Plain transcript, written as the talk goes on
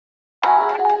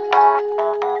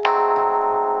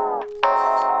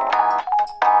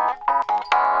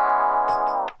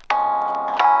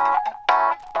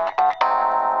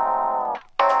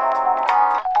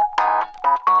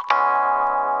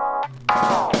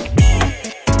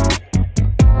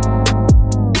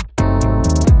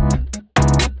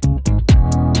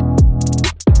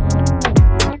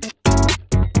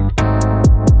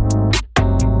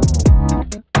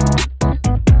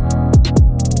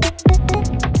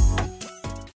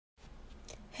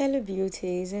Hello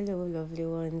beauties, hello lovely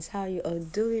ones, how you all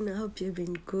doing? I hope you've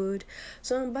been good.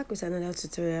 So I'm back with another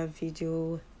tutorial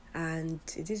video, and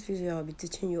in this video I'll be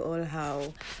teaching you all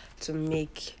how to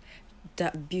make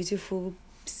that beautiful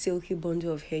silky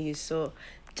bundle of hair you saw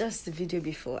just the video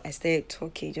before I started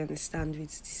talking, you understand, with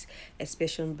this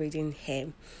expression braiding hair.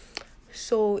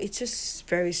 So it's just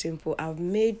very simple. I've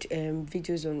made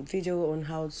video on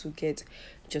how to get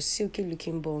just silky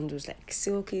looking bundles, like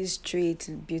silky straight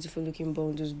beautiful looking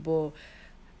bundles, but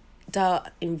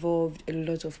that involved a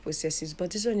lot of processes.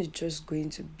 But this one is just going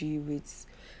to be with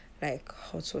like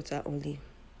hot water only.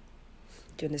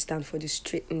 Do you understand? For the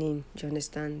straightening, do you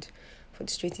understand? For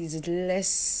the straightening is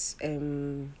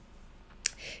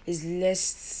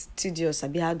less tedious.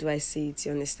 How do I say it?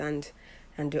 You understand?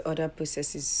 And the other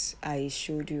processes I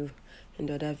showed you in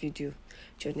the other video.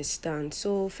 Do you understand?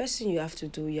 So first thing you have to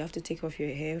do, you have to take off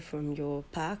your hair from your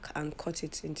pack and cut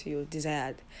it into your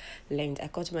desired length. I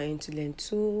cut mine into length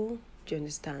 2. Do you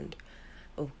understand?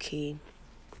 Okay.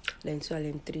 Length 2 and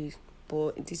length 3.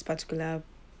 But this particular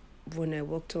when I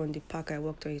worked on the pack I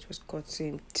worked on, it was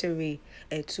cutting 2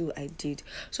 I did.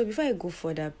 So before I go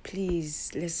further, please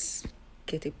let's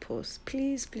get a pause.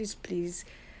 Please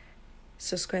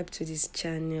subscribe to this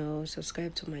channel,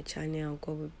 subscribe to my channel.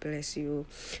 God will bless you.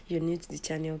 You're new to the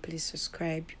channel, please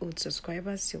subscribe. Old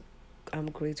subscribers, I'm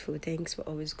grateful. Thanks for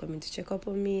always coming to check up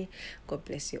on me. God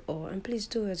bless you all, and please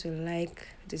do as you like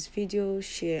this video,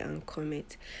 share and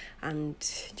comment, and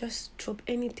just drop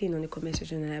anything on the comment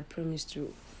section, and I promise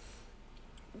to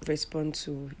respond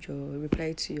to your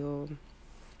reply to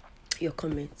your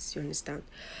comments. You understand?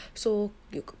 So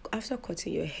after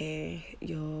cutting your hair,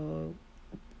 you're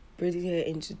braiding hair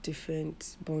into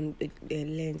different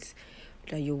lengths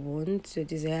that you want, the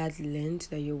desired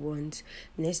length that you want.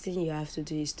 Next thing you have to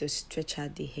do is to stretch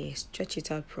out the hair. Stretch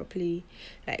it out properly.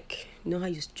 Like, you know how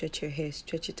you stretch your hair,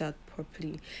 stretch it out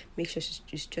properly. Make sure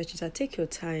you stretch it out. Take your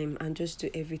time and just do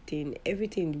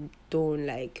everything done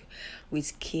like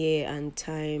with care and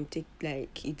time.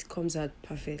 It comes out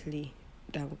perfectly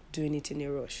than doing it in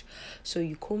a rush. So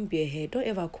you comb your hair. Don't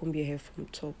ever comb your hair from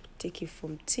top. Take it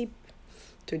from tip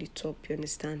to the top. You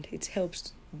understand? It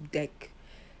helps like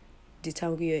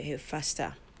detangle your hair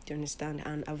faster. Do you understand?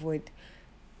 And avoid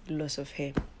loss of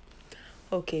hair.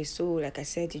 Okay, so like I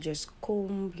said, you just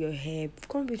comb your hair.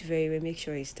 Comb it very well. Make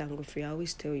sure it's tangle free. I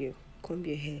always tell you, comb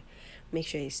your hair. Make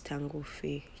sure it's tangle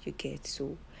free. You get,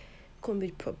 so comb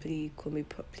it properly.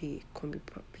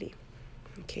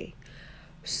 Okay.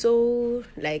 So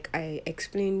like I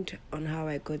explained on how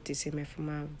I got this in my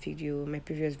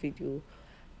previous video.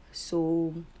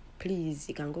 So please,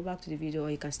 you can go back to the video, or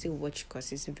you can still watch,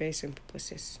 because it's a very simple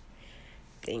process.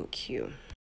 Thank you.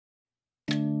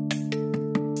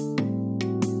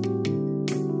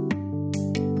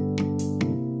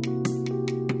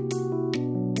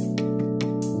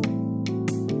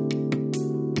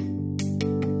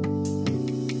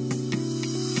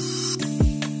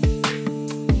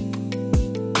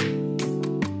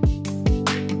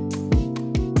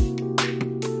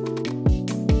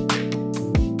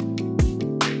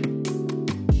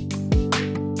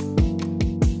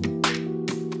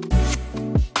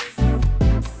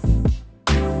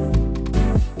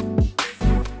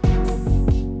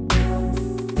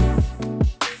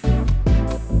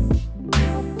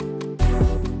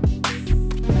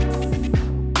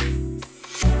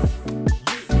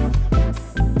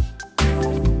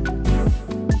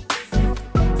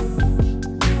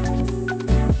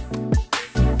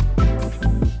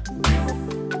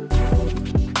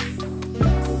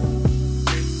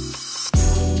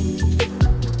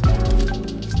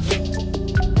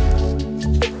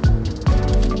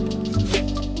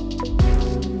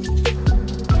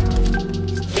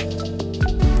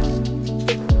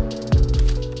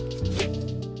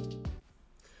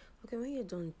 When you're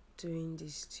done doing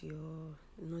this to your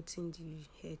knotting the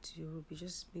hair to your rope, you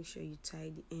just make sure you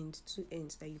tie the two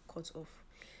ends that you cut off.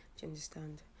 Do you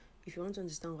understand? If you want to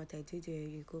understand what I did there,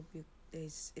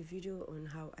 there's a video on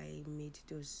how I made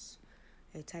those.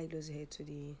 I tied those hair to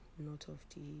the knot of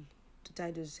to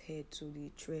tie those hair to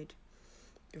the thread.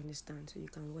 You understand? So you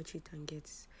can watch it and get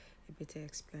a better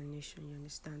explanation. You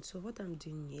understand? So what I'm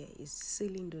doing here is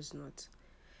sealing those knots.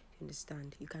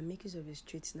 Understand? You can make use of a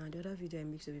straightener. The other video I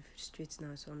make use of a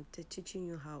straightener, so I'm teaching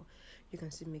you how you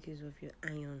can still make use of your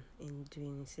iron in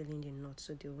sealing the knots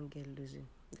so they won't get loosened.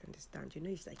 You understand? You know,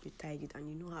 it's like you tie it, and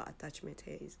you know how attachment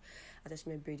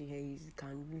braiding hair is. It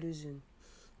can loosen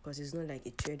because it's not like a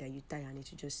thread that you tie and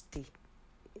it will just stay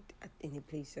in a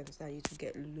place. You understand? You to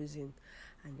get loosened,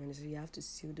 and you have to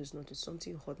seal those knots with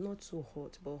something hot, not so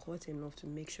hot, but hot enough to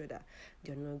make sure that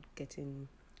they're not getting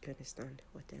You understand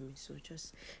what I mean? So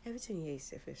just everything here is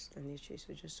self-explanatory.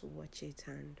 So just watch it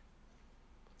and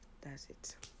that's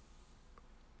it.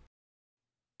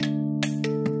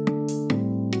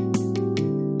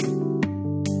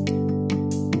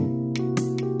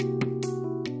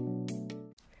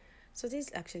 So this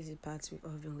is actually the part we've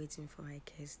all been waiting for, I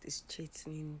guess, the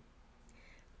straightening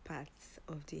part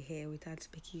of the hair without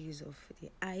making use of the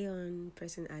iron,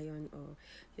 pressing iron or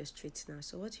your straightener.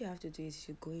 So what you have to do is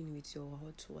you go in with your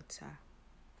hot water.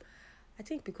 I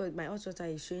think because my hot water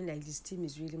is showing like the steam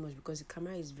is really much because the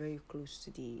camera is very close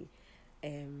to the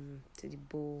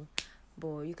bowl.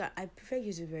 But I prefer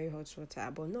using very hot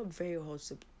water, but not very hot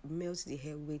to melt the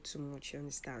hair way too much, you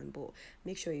understand? But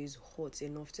make sure it's hot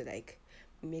enough to like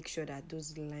make sure that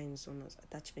those lines on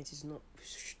attachment is not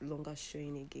longer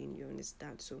showing again, you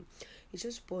understand? So you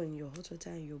just pour in your hot water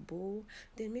in your bowl,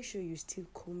 then make sure you still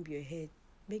comb your hair.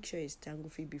 Make sure it's tangle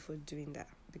free before doing that,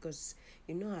 because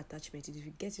you know how attachment is. If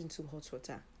you get into hot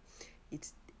water,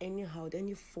 it's anyhow,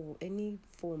 any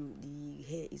form the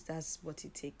hair is, that's what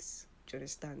it takes. Do you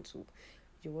understand? So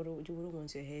you wouldn't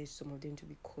want your hair, some of them, to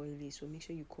be coily. So make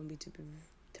sure you comb it to be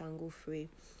tangle free.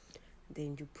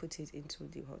 Then you put it into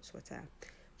the hot water.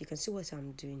 You can see what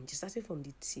I'm doing. Just starting from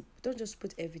the tip. Don't just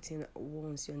put everything at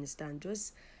once, you understand?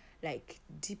 Just like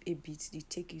dip a bit, you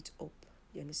take it up.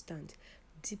 You understand?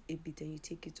 Dip a bit and you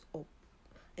take it up.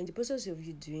 And the process of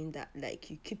you doing that, like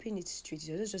you keeping it straight,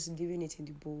 you're not just leaving it in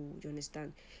the bowl, you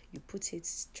understand? You put it,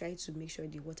 try to make sure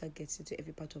the water gets into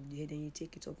every part of the hair, then you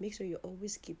take it up. Make sure you're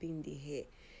always keeping the hair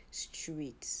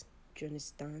straight. Do you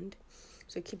understand?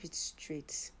 So keep it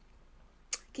straight.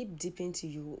 Keep dipping till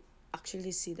you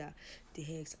actually see that the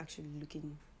hair is actually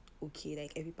looking okay,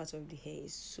 like every part of the hair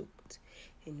is soaked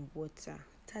in water.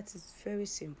 That is very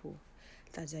simple.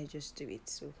 That's how I just do it.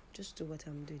 So just do what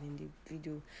I'm doing in the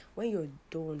video. When you're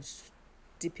done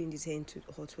dipping this hair into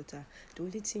hot water, the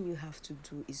only thing you have to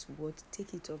do is what?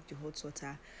 Take it off the hot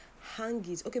water, hang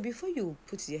it. Okay, before you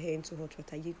put your hair into hot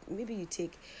water, maybe you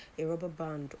take a rubber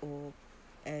band or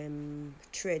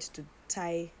thread to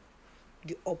tie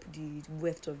the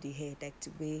width of the hair, like the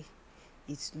way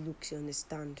it looks, you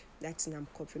understand? That's I'm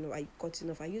cutting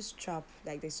off. I use strap,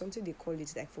 like there's something they call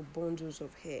it, like for bundles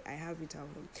of hair. I have it at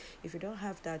home. If you don't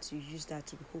have that, you use that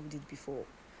to hold it before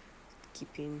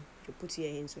keeping. You put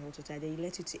your hair into hot water, then you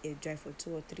let it to air dry for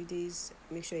 2 or 3 days.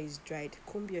 Make sure it's dried.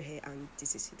 Comb your hair, and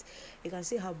this is it. You can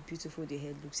see how beautiful the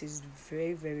hair looks. It's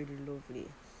very, very lovely.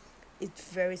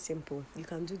 It's very simple. You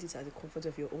can do this at the comfort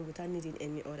of your own without needing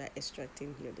any other extra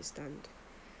thing, you understand?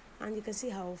 And you can see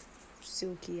how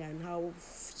silky and how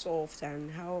soft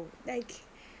and how like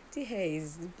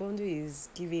the bundle is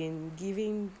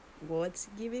giving what?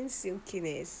 Giving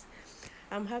silkiness.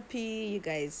 I'm happy you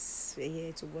guys were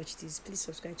here to watch this. Please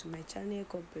subscribe to my channel.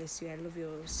 God bless you. I love you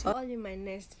all. See you all in my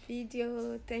next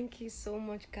video. Thank you so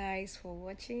much, guys, for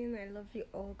watching. I love you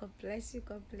all. God bless you.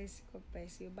 God bless you. God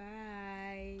bless you.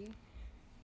 Bye.